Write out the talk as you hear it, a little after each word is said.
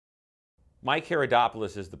Mike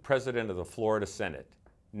Haridopolos is the president of the Florida Senate.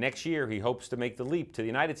 Next year, he hopes to make the leap to the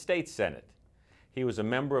United States Senate. He was a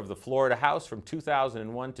member of the Florida House from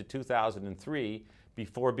 2001 to 2003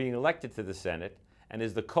 before being elected to the Senate, and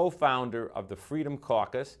is the co-founder of the Freedom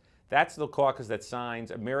Caucus. That's the caucus that signs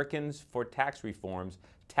Americans for Tax Reform's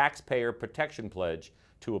Taxpayer Protection Pledge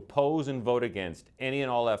to oppose and vote against any and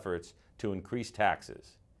all efforts to increase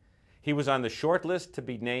taxes. He was on the short list to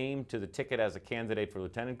be named to the ticket as a candidate for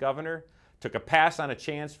lieutenant governor, took a pass on a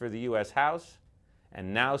chance for the U.S. House,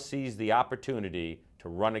 and now sees the opportunity to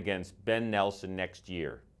run against Ben Nelson next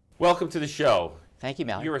year. Welcome to the show. Thank you,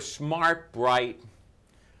 Mallory. You're a smart, bright,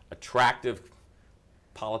 attractive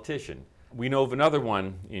politician. We know of another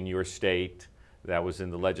one in your state that was in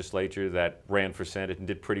the legislature that ran for Senate and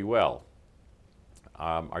did pretty well.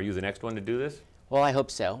 Are you the next one to do this? Well, I hope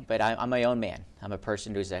so, but I'm my own man. I'm a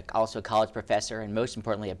person who's also a college professor and, most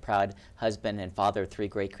importantly, a proud husband and father of 3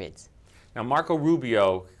 great kids. Now, Marco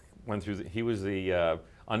Rubio went through, he was the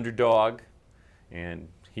underdog, and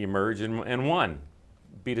he emerged and won,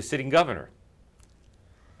 beat a sitting governor.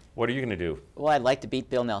 What are you going to do? Well, I'd like to beat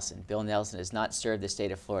Bill Nelson. Bill Nelson has not served the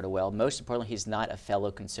state of Florida well. Most importantly, he's not a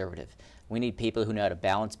fellow conservative. We need people who know how to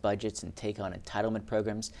balance budgets and take on entitlement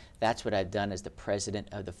programs. That's what I've done as the president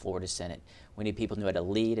of the Florida Senate. We need people who know how to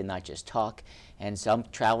lead and not just talk. And so I'm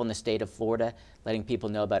traveling the state of Florida, letting people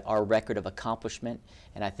know about our record of accomplishment.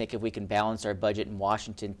 And I think if we can balance our budget in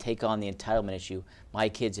Washington, take on the entitlement issue, my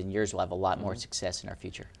kids and yours will have a lot more success in our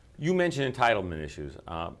future. You mentioned entitlement issues.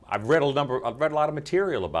 I've read a lot of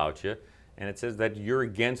material about you, and it says that you're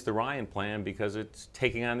against the Ryan plan because it's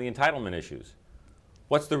taking on the entitlement issues.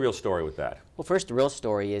 What's the real story with that? Well, first, the real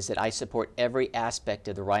story is that I support every aspect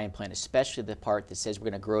of the Ryan plan, especially the part that says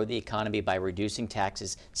we're going to grow the economy by reducing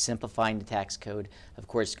taxes, simplifying the tax code, of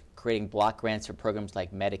course, creating block grants for programs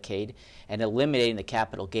like Medicaid, and eliminating the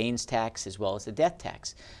capital gains tax as well as the death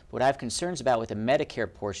tax. But what I have concerns about with the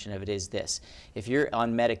Medicare portion of it is this. If you're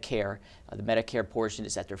on Medicare, the Medicare portion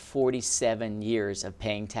is after 47 years of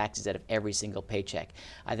paying taxes out of every single paycheck.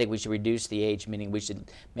 I think we should reduce the age, meaning we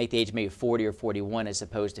should make the age maybe 40 or 41 as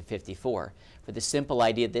opposed to 54. For the simple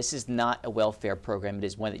idea, this is not a welfare program. It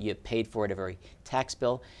is one that you have paid for at every tax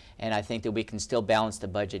bill, and I think that we can still balance the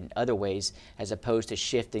budget in other ways as opposed to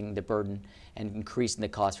shifting the burden and increasing the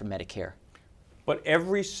cost for Medicare. But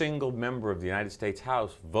every single member of the United States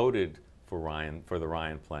House voted for the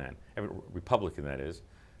Ryan plan, every Republican that is,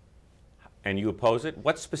 and you oppose it.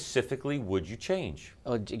 What specifically would you change?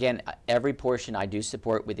 Well, again, every portion I do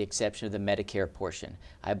support with the exception of the Medicare portion.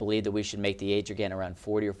 I believe that we should make the age again around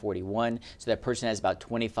 40 or 41 so that person has about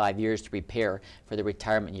 25 years to prepare for the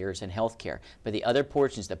retirement years and health care. But the other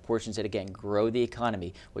portions, the portions that again grow the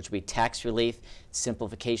economy, which would be tax relief,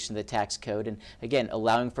 simplification of the tax code, and again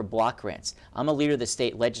allowing for block grants. I'm a leader of the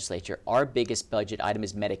state legislature. Our biggest budget item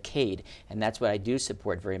is Medicaid, and that's what I do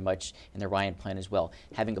support very much in the Ryan plan as well.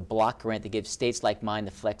 Having a block grant that gives states like mine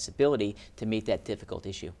the flexibility to meet that difficult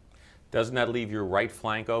issue. Doesn't that leave your right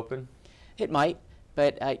flank open? It might.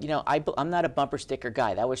 But, you know, I'm not a bumper sticker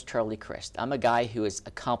guy. That was Charlie Crist. I'm a guy who has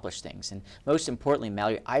accomplished things. And most importantly,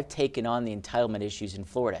 Mallory, I've taken on the entitlement issues in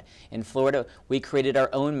Florida. In Florida, we created our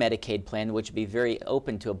own Medicaid plan, which would be very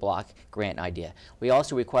open to a block grant idea. We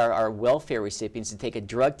also require our welfare recipients to take a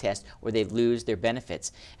drug test or they lose their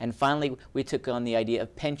benefits. And finally, we took on the idea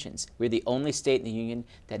of pensions. We're the only state in the union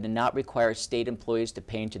that did not require state employees to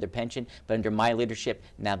pay into their pension, but under my leadership,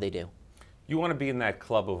 now they do. You want to be in that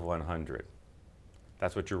club of 100.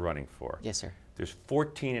 That's what you're running for. Yes, sir. There's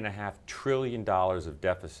 $14.5 trillion of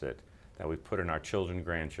deficit that we put in our children and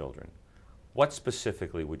grandchildren. What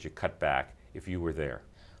specifically would you cut back if you were there?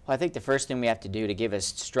 Well, I think the first thing we have to do to give us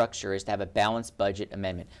structure is to have a balanced budget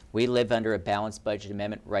amendment. We live under a balanced budget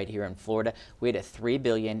amendment right here in Florida. We had a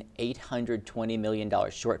 $3,820 million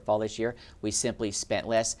shortfall this year. We simply spent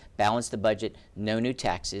less, balanced the budget, no new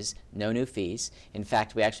taxes, no new fees. In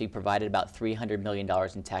fact, we actually provided about $300 million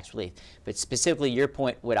in tax relief. But specifically your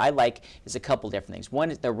point, what I like is a couple different things.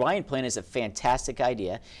 One, the Ryan plan is a fantastic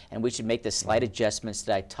idea, and we should make the slight adjustments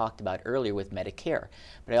that I talked about earlier with Medicare.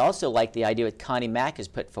 But I also like the idea that Connie Mack has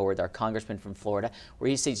put forward, our congressman from Florida, where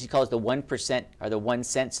he calls the 1% or the 1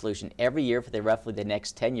 cent solution. Every year for roughly the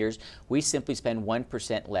next 10 years, we simply spend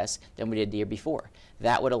 1% less than we did the year before.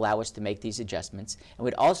 That would allow us to make these adjustments. And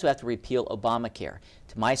we'd also have to repeal Obamacare.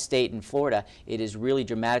 To my state in Florida, it is really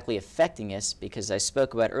dramatically affecting us because, as I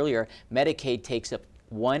spoke about earlier, Medicaid takes up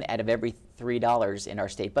 $1 out of every $3 in our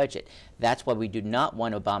state budget. That's why we do not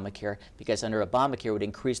want Obamacare, because under Obamacare it would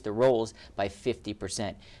increase the rolls by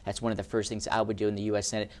 50%. That's one of the first things I would do in the U.S.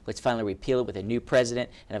 Senate. Let's finally repeal it with a new president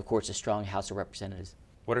and, of course, a strong House of Representatives.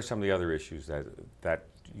 What are some of the other issues that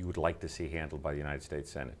you would like to see handled by the United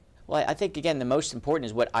States Senate? Well, I think, again, the most important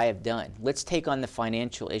is what I have done. Let's take on the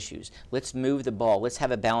financial issues. Let's move the ball. Let's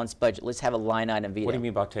have a balanced budget. Let's have a line item veto. What do you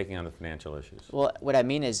mean about taking on the financial issues? Well, what I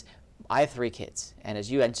mean is, I have 3 kids, and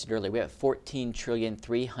as you mentioned earlier, we have $14.3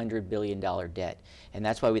 trillion debt, and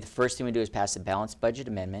that's why the first thing we do is pass a balanced budget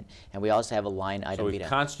amendment, and we also have a line item veto. So a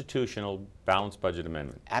constitutional balanced budget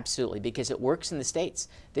amendment. Absolutely, because it works in the states.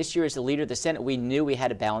 This year, as the leader of the Senate, we knew we had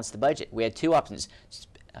to balance the budget. We had 2 options: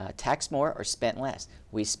 tax more or spent less.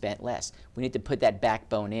 We spent less. We need to put that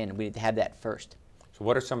backbone in. We need to have that first. So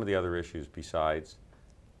what are some of the other issues besides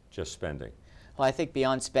just spending? Well, I think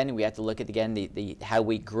beyond spending, we have to look at, again, how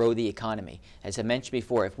we grow the economy. As I mentioned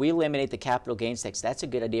before, if we eliminate the capital gains tax, that's a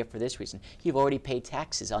good idea for this reason. You've already paid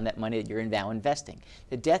taxes on that money that you're now investing.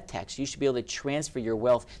 The death tax, you should be able to transfer your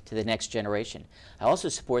wealth to the next generation. I also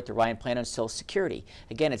support the Ryan plan on Social Security.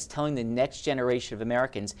 Again, it's telling the next generation of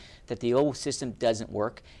Americans that the old system doesn't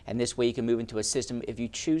work, and this way you can move into a system if you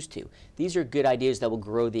choose to. These are good ideas that will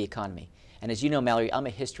grow the economy. And as you know, Mallory, I'm a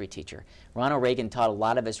history teacher. Ronald Reagan taught a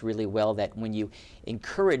lot of us really well that when you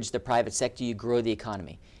encourage the private sector, you grow the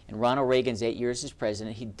economy. In Ronald Reagan's 8 years as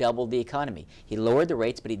president, he doubled the economy. He lowered the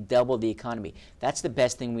rates, but he doubled the economy. That's the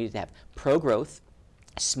best thing we need to have. Pro-growth,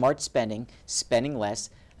 smart spending, spending less,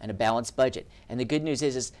 and a balanced budget. And the good news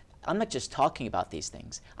is I'm not just talking about these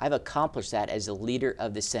things. I've accomplished that as a leader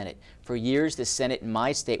of the Senate. For years, the Senate in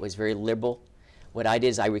my state was very liberal. What I did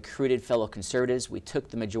is I recruited fellow conservatives, we took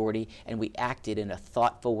the majority, and we acted in a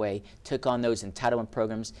thoughtful way, took on those entitlement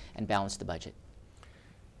programs, and balanced the budget.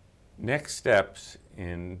 Next steps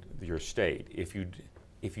in your state, if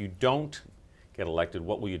you don't get elected,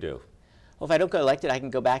 what will you do? Well, if I don't get elected, I can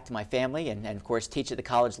go back to my family and of course, teach at the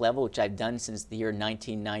college level, which I've done since the year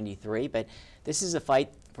 1993. But this is a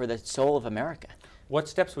fight for the soul of America. What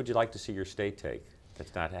steps would you like to see your state take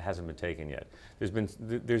that hasn't been taken yet? There's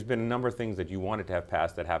been a number of things that you wanted to have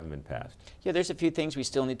passed that haven't been passed. Yeah, there's a few things we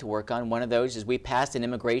still need to work on. One of those is we passed an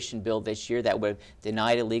immigration bill this year that would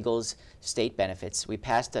deny illegals state benefits. We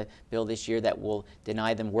passed a bill this year that will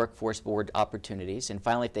deny them workforce board opportunities. And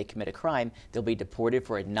finally, if they commit a crime, they'll be deported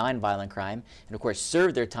for a non-violent crime, and of course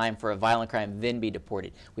serve their time for a violent crime, then be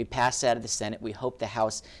deported. We passed that out of the Senate. We hope the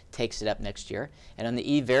House takes it up next year. And on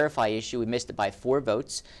the E-Verify issue, we missed it by 4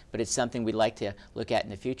 votes, but it's something we'd like to look at in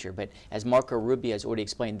the future. But as Marco Rubio has already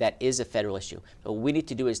explained, that is a federal issue. But what we need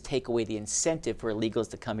to do is take away the incentive for illegals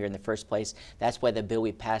to come here in the first place. That's why the bill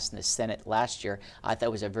we passed in the Senate last year, I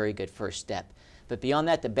thought was a very good first step. But beyond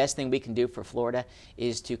that, the best thing we can do for Florida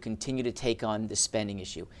is to continue to take on the spending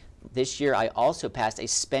issue. This year, I also passed a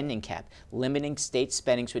spending cap, limiting state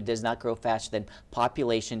spending so it does not grow faster than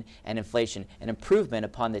population and inflation, an improvement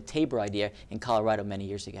upon the Tabor idea in Colorado many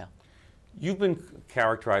years ago. You've been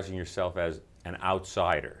characterizing yourself as an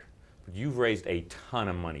outsider, but you've raised a ton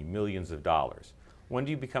of money, millions of dollars. When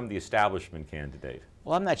do you become the establishment candidate?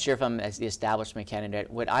 Well, I'm not sure if I'm as the establishment candidate.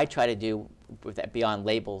 What I try to do with that beyond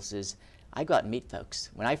labels is I go out and meet folks.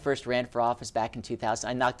 When I first ran for office back in 2000,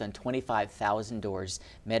 I knocked on 25,000 doors,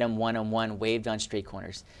 met them one-on-one, waved on street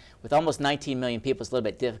corners. With almost 19 million people, it's a little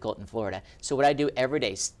bit difficult in Florida. So what I do every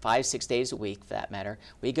day, 5, 6 days a week for that matter,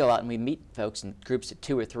 we go out and we meet folks in groups of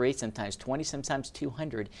 2 or 3, sometimes 20, sometimes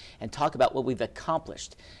 200, and talk about what we've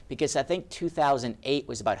accomplished. Because I think 2008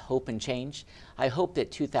 was about hope and change. I hope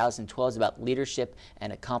that 2012 is about leadership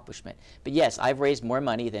and accomplishment. But yes, I've raised more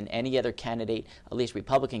money than any other candidate, at least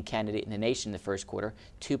Republican candidate in the nation in the first quarter,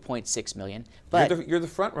 $2.6 million. But you're the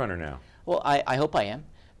front runner now. Well, I hope I am,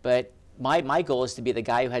 but my goal is to be the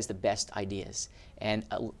guy who has the best ideas and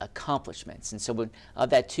accomplishments. And so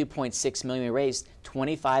of that $2.6 million we raised,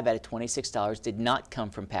 25 out of $26 did not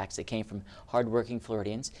come from PACs. They came from hardworking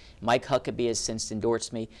Floridians. Mike Huckabee has since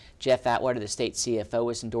endorsed me. Jeff Atwater, the state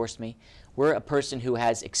CFO, has endorsed me. We're a person who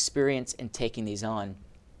has experience in taking these on.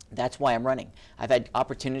 That's why I'm running. I've had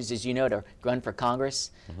opportunities, as you know, to run for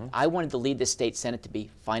Congress. I wanted to lead the state Senate to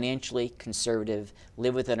be financially conservative,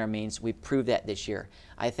 live within our means. We proved that this year.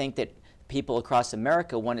 I think that people across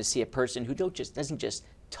America want to see a person who doesn't just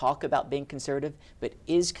talk about being conservative, but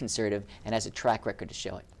is conservative and has a track record to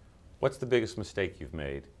show it. What's the biggest mistake you've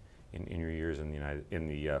made in your years in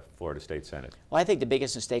the Florida State Senate? Well, I think the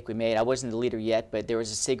biggest mistake we made, I wasn't the leader yet, but there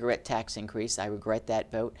was a cigarette tax increase. I regret that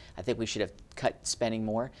vote. I think we should have cut spending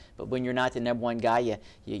more. But when you're not the #1 guy,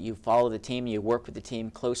 you follow the team, you work with the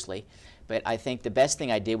team closely. But I think the best thing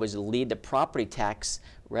I did was lead the property tax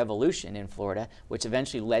revolution in Florida, which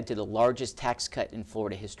eventually led to the largest tax cut in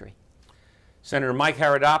Florida history. Senator Mike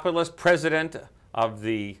Haridopolos, President of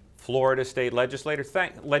the Florida State Legislature,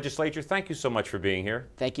 thank you so much for being here.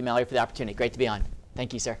 Thank you, Mallory, for the opportunity. Great to be on.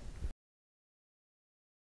 Thank you, sir.